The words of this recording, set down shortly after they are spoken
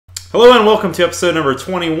Hello and welcome to episode number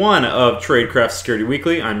 21 of Tradecraft Security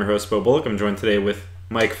Weekly. I'm your host, Beau Bullock. I'm joined today with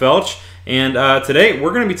Mike Felch. And today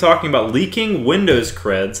we're going to be talking about leaking Windows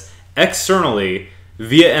creds externally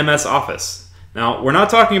via MS Office. Now, we're not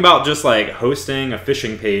talking about just like hosting a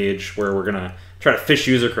phishing page where we're going to try to phish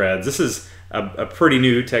user creds. This is a pretty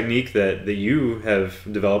new technique that you have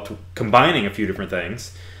developed, combining a few different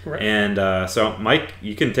things. Right. And so, Mike,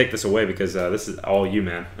 you can take this away because this is all you,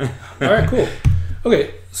 man. All right, cool.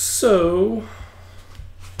 Okay, so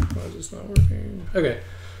why is this not working? Okay,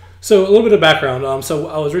 so a little bit of background. So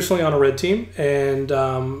I was recently on a red team, and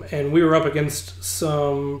we were up against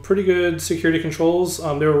some pretty good security controls.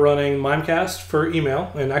 They were running Mimecast for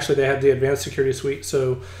email, and actually they had the advanced security suite.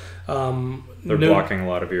 So they're blocking a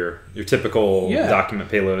lot of your typical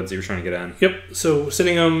document payloads that you're trying to get in. Yep. So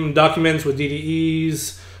sending them documents with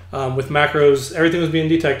DDEs, with macros, everything was being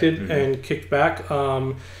detected and kicked back.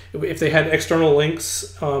 If they had external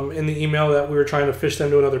links in the email that we were trying to phish them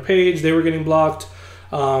to another page, they were getting blocked.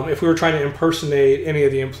 If we were trying to impersonate any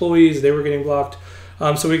of the employees, they were getting blocked.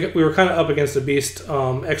 So we were kind of up against a beast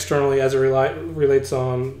externally as it relates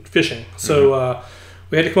on phishing. So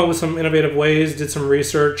we had to come up with some innovative ways, did some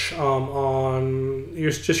research on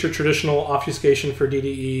your traditional obfuscation for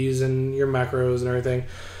DDEs and your macros and everything.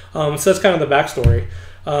 So that's kind of the backstory.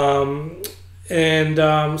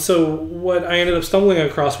 So what I ended up stumbling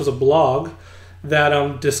across was a blog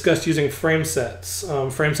that discussed using framesets.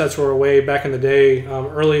 Framesets were a way back in the day,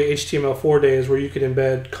 early HTML4 days, where you could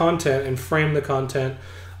embed content and frame the content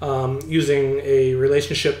using a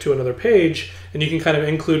relationship to another page, and you can kind of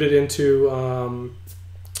include it into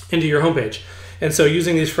your homepage. And so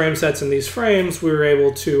using these framesets and these frames, we were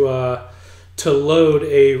able to load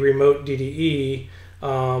a remote DDE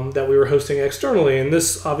that we were hosting externally. And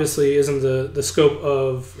this obviously isn't the scope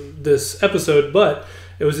of this episode, but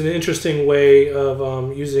it was an interesting way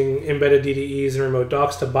of using embedded DDEs and remote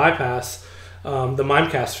docs to bypass the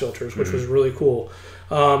Mimecast filters, which was really cool.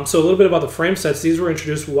 So a little bit about the frame sets. These were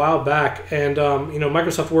introduced a while back, and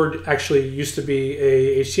Microsoft Word actually used to be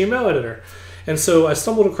a HTML editor. And so I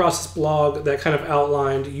stumbled across this blog that kind of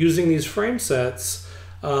outlined using these frame sets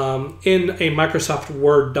in a Microsoft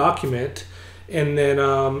Word document, and then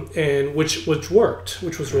which worked,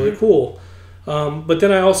 which was really cool. But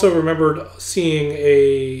then I also remembered seeing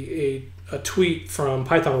a tweet from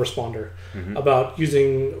Python Responder about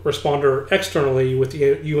using Responder externally with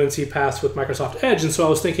the UNC paths with Microsoft Edge. And so I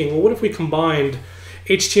was thinking, well, what if we combined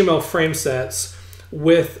HTML frame sets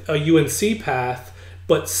with a UNC path,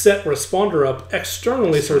 but set Responder up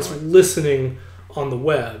externally so it's listening on the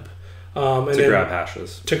web? And to grab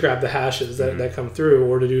hashes. To grab the hashes that come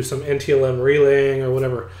through, or to do some NTLM relaying or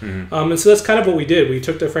whatever. And so that's kind of what we did. We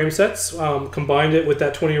took the frame sets, combined it with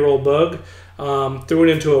that 20-year-old bug, threw it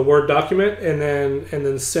into a Word document, and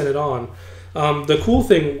then sent it on. The cool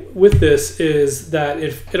thing with this is that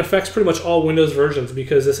it affects pretty much all Windows versions,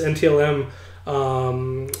 because this NTLM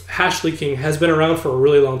hash leaking has been around for a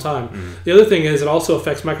really long time. The other thing is it also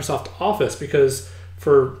affects Microsoft Office, because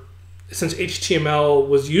since HTML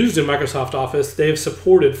was used in Microsoft Office, they've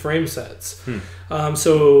supported frame sets.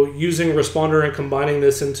 So using Responder and combining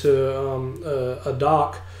this into a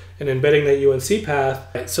doc and embedding that UNC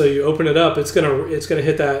path, so you open it up, it's gonna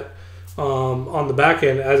hit that on the back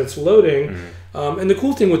end as it's loading. And the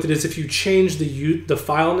cool thing with it is if you change the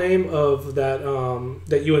file name of that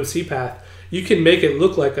UNC path, you can make it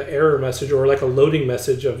look like an error message or like a loading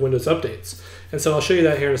message of Windows updates. And so I'll show you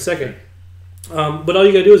that here in a second. But all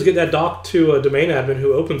you gotta do is get that doc to a domain admin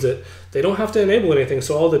who opens it. They don't have to enable anything.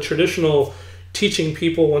 So all the traditional teaching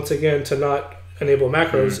people, once again, to not enable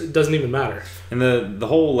macros, it doesn't even matter. And the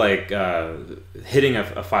whole hitting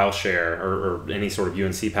a file share or any sort of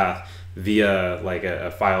UNC path via like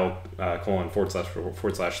a file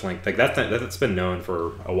 // link, like that's been known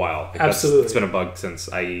for a while. Absolutely, it's been a bug since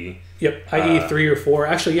IE. Yep, IE 3 or 4.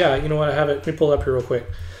 Actually, yeah. You know what? I have it. Let me pull it up here real quick.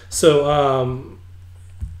 So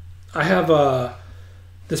I have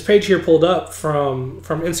this page here pulled up from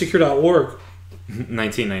insecure.org.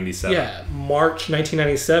 1997. Yeah, March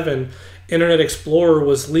 1997. Internet Explorer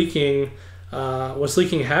was leaking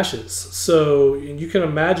hashes. So you can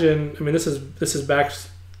imagine. I mean, this is back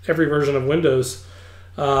every version of Windows,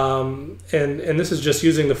 and this is just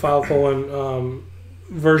using the file colon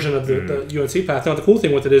version of the UNC path. Now the cool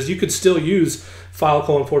thing with it is you could still use file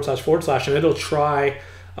colon // and it'll try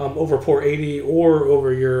over port 80 or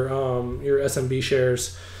over your SMB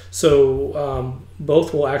shares. So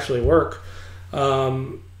both will actually work.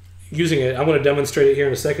 Using it, I'm going to demonstrate it here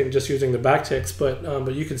in a second, just using the backticks.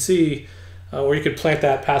 But you can see, or you could plant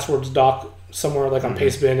that passwords doc somewhere like on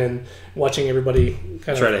Pastebin and watching everybody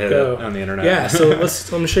kind try of to hit go. it on the internet. Yeah, so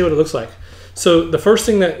let me show you what it looks like. So the first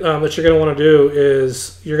thing that that you're going to want to do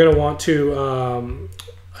is you're going to want to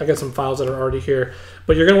I got some files that are already here,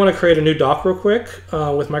 but you're going to want to create a new doc real quick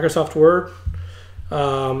with Microsoft Word,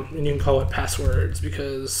 and you can call it passwords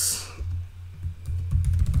because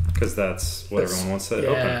that's what everyone wants to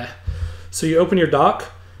open. So you open your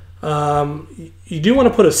doc. You do want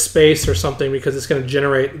to put a space or something because it's going to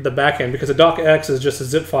generate the backend, because a docx is just a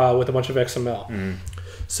zip file with a bunch of XML.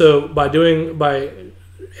 So by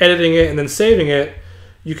editing it and then saving it,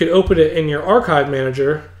 you could open it in your archive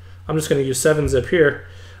manager. I'm just going to use 7-zip here,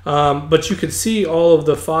 but you could see all of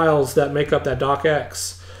the files that make up that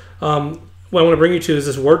docx. What I want to bring you to is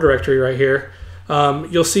this Word directory right here.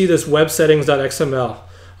 You'll see this websettings.xml.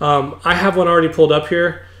 I have one already pulled up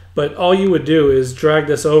here, but all you would do is drag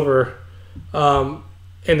this over and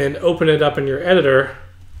then open it up in your editor,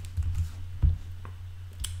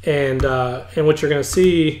 and what you're going to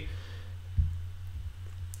see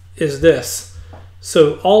is this.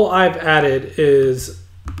 So all I've added is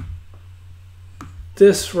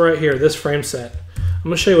this right here, this frame set. I'm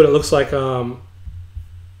going to show you what it looks like.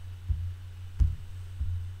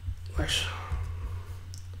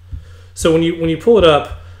 So when you pull it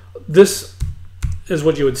up, this is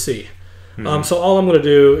what you would see. So all I'm going to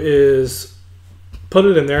do is put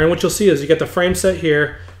it in there, and what you'll see is you get the frame set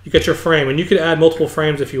here, you get your frame, and you could add multiple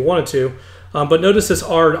frames if you wanted to. But notice this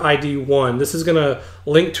RID1. This is going to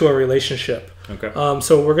link to a relationship. Okay.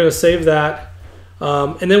 So we're going to save that,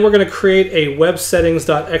 and then we're going to create a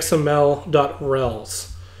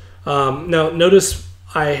websettings.xml.rels. Now notice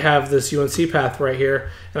I have this UNC path right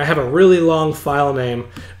here, and I have a really long file name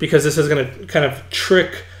because this is going to kind of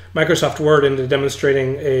trick Microsoft Word into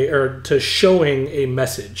demonstrating to showing a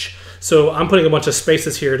message. So I'm putting a bunch of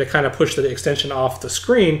spaces here to kind of push the extension off the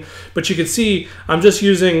screen, but you can see I'm just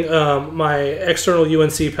using my external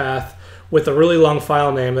UNC path with a really long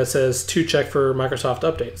file name that says to check for Microsoft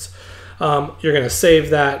updates. You're going to save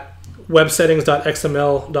that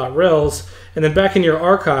websettings.xml.rels, and then back in your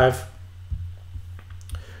archive,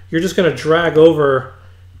 you're just going to drag over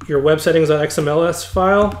your websettings.xmls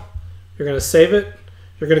file. You're going to save it.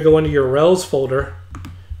 You're going to go into your rels folder,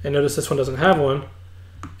 and notice this one doesn't have one,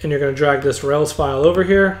 and you're going to drag this rels file over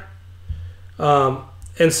here.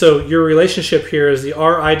 And so your relationship here is the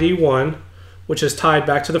RID1, which is tied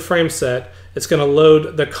back to the frame set. It's going to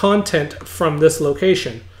load the content from this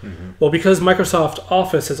location. Well, because Microsoft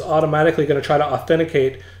Office is automatically going to try to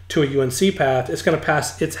authenticate to a UNC path, it's going to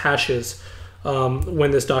pass its hashes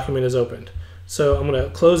when this document is opened. So I'm going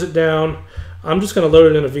to close it down. I'm just going to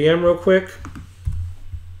load it in a VM real quick.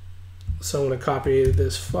 So I'm going to copy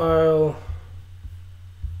this file.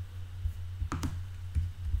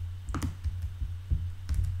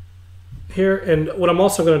 Here, and what I'm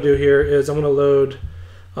also going to do here is I'm going to load,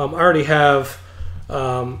 I already have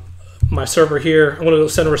my server here. I'm going to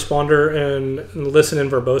send a responder and listen in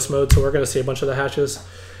verbose mode, so we're going to see a bunch of the hashes.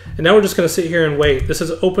 And now we're just going to sit here and wait. This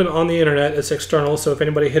is open on the internet, it's external, so if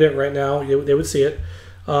anybody hit it right now, they would see it.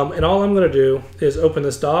 And all I'm going to do is open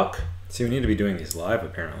this doc. So we need to be doing these live,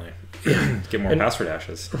 apparently. Get more password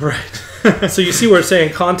hashes. Right. So you see where it's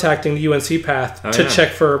saying contacting the UNC path to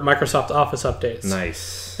check for Microsoft Office updates.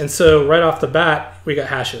 Nice. And so right off the bat, we got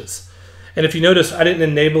hashes. And if you notice, I didn't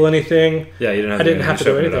enable anything. Yeah, you didn't have I didn't have to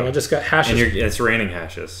do anything. I just got hashes. And it's raining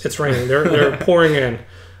hashes. It's raining. They're pouring in.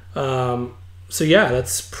 So yeah,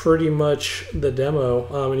 that's pretty much the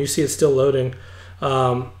demo. And you see it's still loading.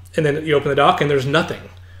 And then you open the doc and there's nothing.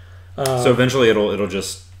 So eventually it'll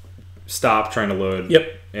just stop trying to load.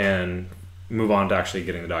 Yep. And move on to actually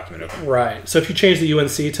getting the document open. Right. So if you change the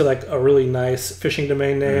UNC to like a really nice phishing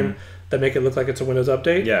domain name that make it look like it's a Windows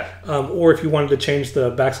update. Yeah. Or if you wanted to change the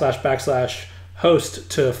 / host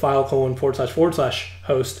to file://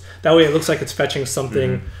 that way it looks like it's fetching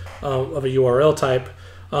something of a URL type.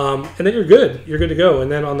 And then you're good. You're good to go. And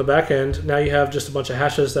then on the back end, now you have just a bunch of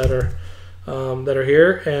hashes that are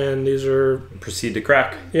here, and these are proceed to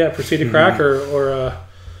crack. Yeah, proceed to crack or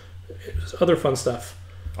other fun stuff.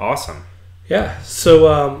 Awesome. Yeah.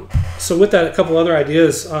 So with that, a couple other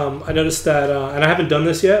ideas. I noticed that, and I haven't done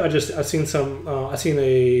this yet. I've seen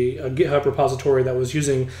a GitHub repository that was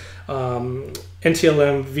using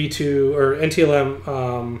NTLM v2 or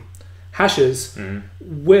NTLM hashes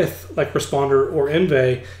with like Responder or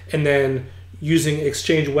Envy, and then using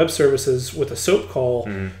Exchange Web Services with a SOAP call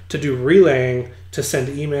to do relaying to send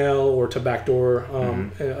email or to backdoor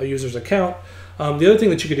a user's account. The other thing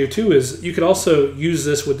that you could do too is you could also use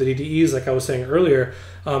this with the DDEs, like I was saying earlier.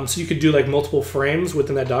 So you could do like multiple frames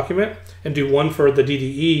within that document and do one for the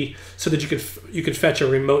DDE, so that you could fetch a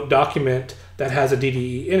remote document that has a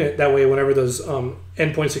DDE in it. That way, whenever those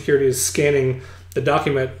endpoint security is scanning the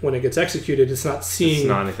document when it gets executed, it's not seeing... It's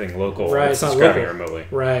not anything local. Right, it's not grabbing local. it remotely.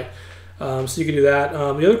 Right. So you could do that.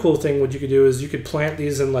 The other cool thing what you could do is you could plant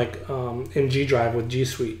these in in G Drive with G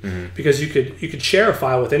Suite, because you could share a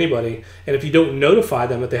file with anybody, and if you don't notify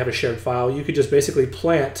them that they have a shared file, you could just basically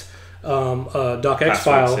plant a docx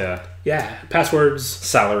file. Passwords,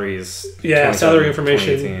 salaries, salary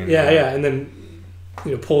information, and then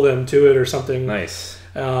pull them to it or something. Nice.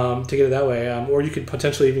 To get it that way, or you could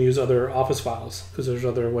potentially even use other Office files, because there's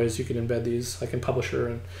other ways you can embed these, like in Publisher.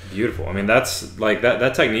 And beautiful. I mean, that's like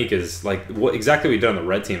that technique is like exactly what we did on the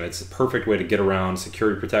Red Team. It's a perfect way to get around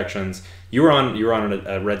security protections. You were on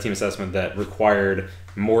a Red Team assessment that required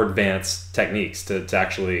more advanced techniques to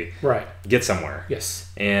actually get somewhere.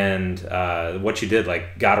 Yes. And what you did,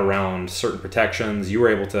 like, got around certain protections. You were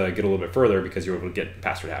able to get a little bit further because you were able to get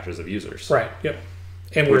password hashes of users. Right. Yep.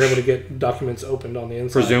 And we were able to get documents opened on the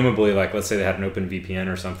inside. Presumably, like, let's say they had an open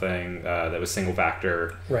VPN or something that was single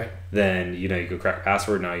factor. Right. Then, you go crack a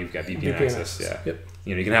password, now you've got VPN access. Yeah. Yep.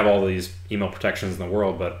 You can have all these email protections in the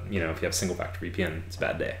world, but, if you have single factor VPN, it's a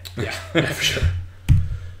bad day. Yeah, for sure.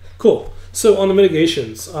 Cool. So on the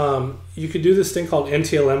mitigations, you could do this thing called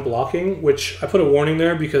NTLM blocking, which I put a warning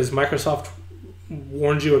there because Microsoft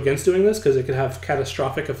warned you against doing this because it could have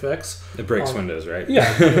catastrophic effects. It breaks Windows, right?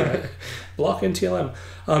 Yeah. Block NTLM.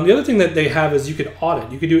 The other thing that they have is you could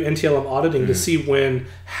audit. You could do NTLM auditing to see when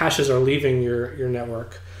hashes are leaving your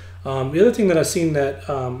network. The other thing that I've seen that,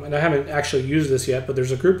 and I haven't actually used this yet, but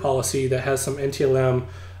there's a group policy that has some NTLM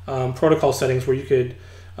protocol settings where you could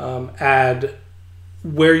add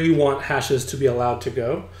where you want hashes to be allowed to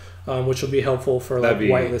go, which will be helpful for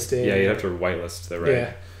whitelisting. Yeah, you have to whitelist that,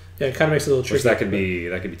 right? Yeah, it kind of makes it a little tricky. Which that could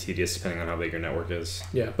be tedious depending on how big your network is.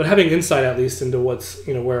 Yeah, but having insight at least into what's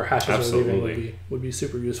where hashes are leaving would be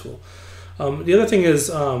super useful. The other thing is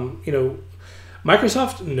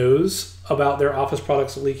Microsoft knows about their Office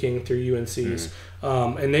products leaking through UNCs,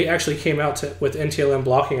 and they actually came out with NTLM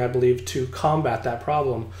blocking, I believe, to combat that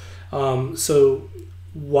problem. So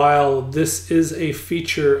while this is a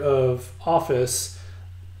feature of Office,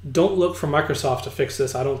 don't look for Microsoft to fix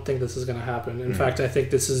this. I don't think this is going to happen. In fact, I think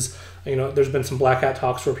this is, there's been some black hat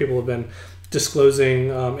talks where people have been disclosing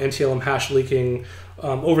NTLM hash leaking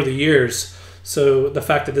over the years. So the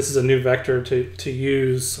fact that this is a new vector to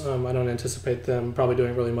use, I don't anticipate them probably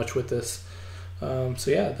doing really much with this.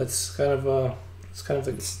 That's kind of the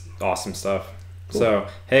awesome stuff. Cool. So,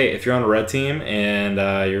 hey, if you're on a Red Team and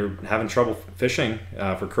you're having trouble phishing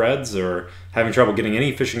for Creds or having trouble getting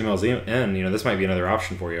any phishing emails in, this might be another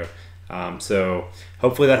option for you. So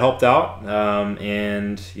hopefully that helped out,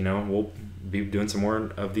 and we'll be doing some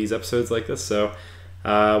more of these episodes like this. So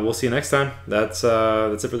we'll see you next time. That's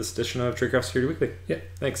it for this edition of Tradecraft Security Weekly. Yeah.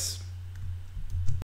 Thanks.